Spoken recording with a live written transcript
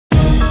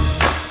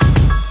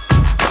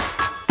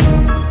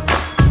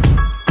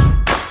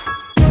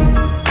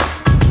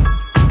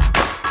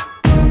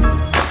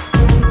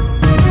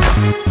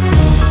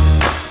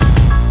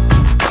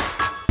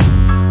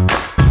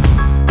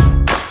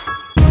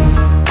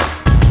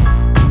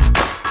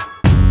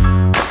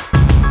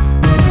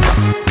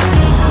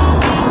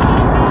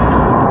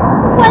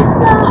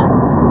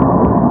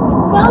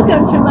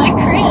Welcome to my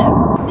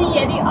crib, the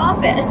Yeti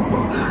office.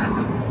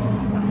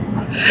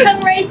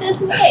 Come right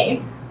this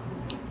way.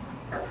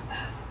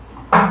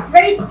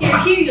 Right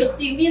through here you'll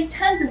see we have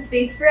tons of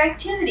space for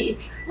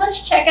activities.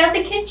 Let's check out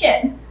the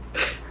kitchen.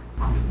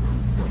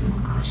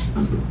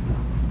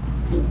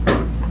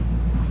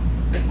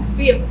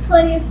 We have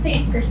plenty of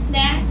space for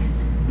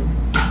snacks.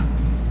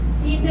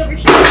 Dean's over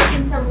here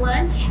making some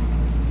lunch.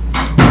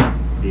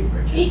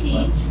 Hey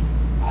Dean.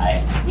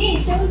 Hi.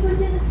 Dean, show us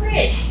what's in the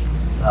fridge.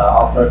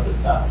 All sorts of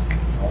stuff.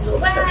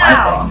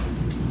 Wow.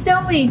 So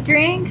many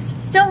drinks,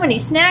 so many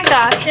snack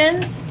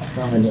options.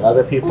 So many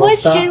other people's What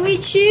stuff. should we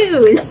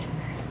choose?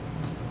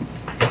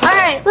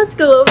 Alright, let's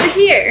go over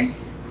here.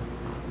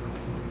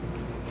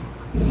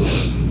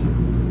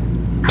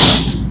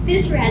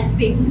 This rad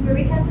space is where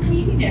we have a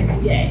meeting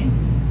every day.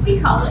 We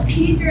call it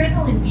the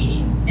adrenaline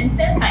meeting, and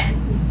sometimes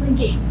we play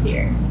games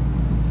here.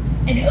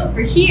 And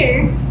over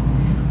here,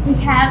 we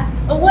have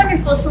a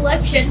wonderful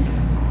selection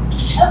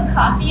of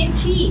coffee and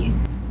tea.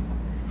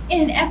 In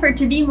an effort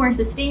to be more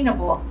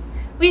sustainable,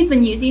 we've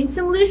been using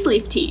some loose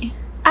leaf tea.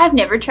 I've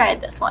never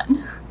tried this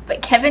one,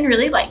 but Kevin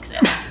really likes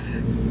it.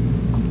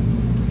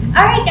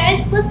 Alright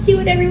guys, let's see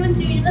what everyone's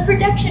doing in the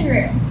production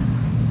room.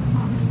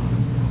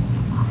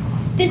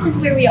 This is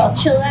where we all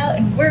chill out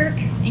and work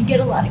and get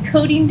a lot of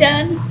coding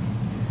done.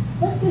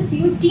 Let's go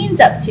see what Dean's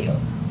up to.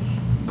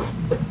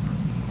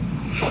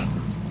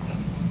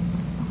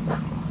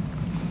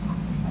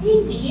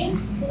 Hey Dean,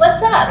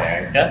 what's up?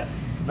 America?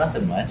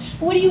 Nothing much.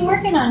 What are you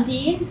working on,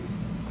 Dean?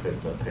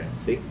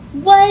 Cryptocurrency.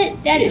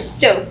 What? That is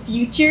so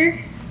future.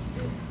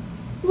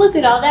 Look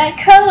at all that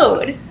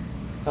code.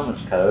 So much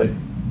code.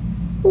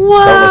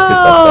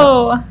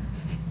 Whoa!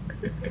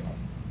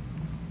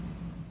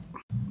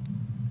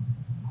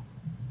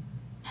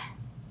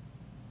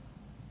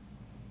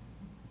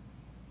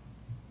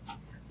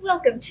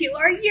 Welcome to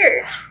our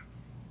yurt.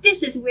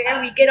 This is where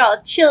we get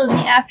all chill in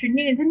the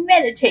afternoons and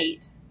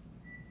meditate.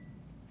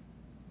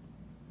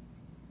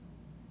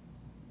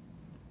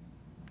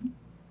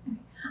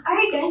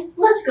 Alright guys,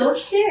 let's go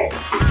upstairs.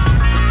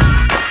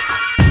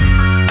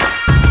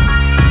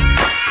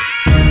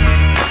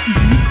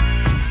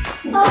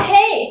 Oh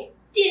hey,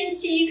 didn't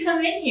see you come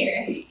in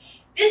here.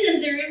 This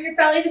is the room you're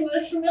probably the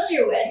most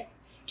familiar with,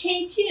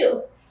 K2.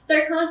 It's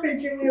our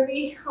conference room where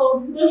we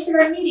hold most of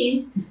our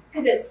meetings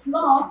because it's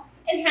small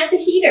and has a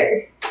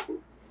heater.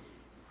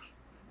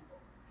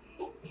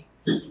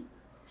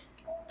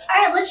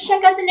 Alright, let's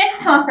check out the next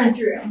conference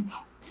room.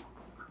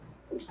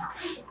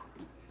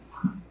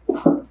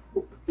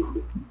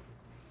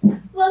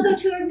 Welcome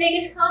to our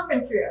biggest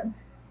conference room.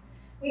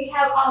 We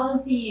have all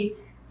of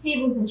these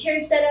tables and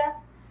chairs set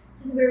up.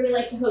 This is where we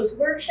like to host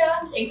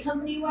workshops and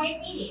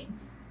company-wide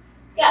meetings.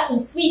 It's got some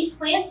sweet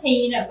plants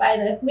hanging up by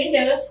the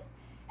windows,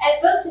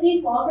 and both of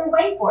these walls are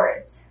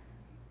whiteboards.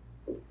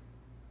 It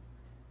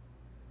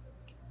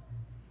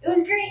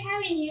was great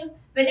having you,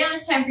 but now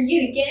it's time for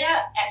you to get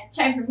out and it's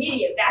time for me to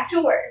get back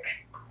to work.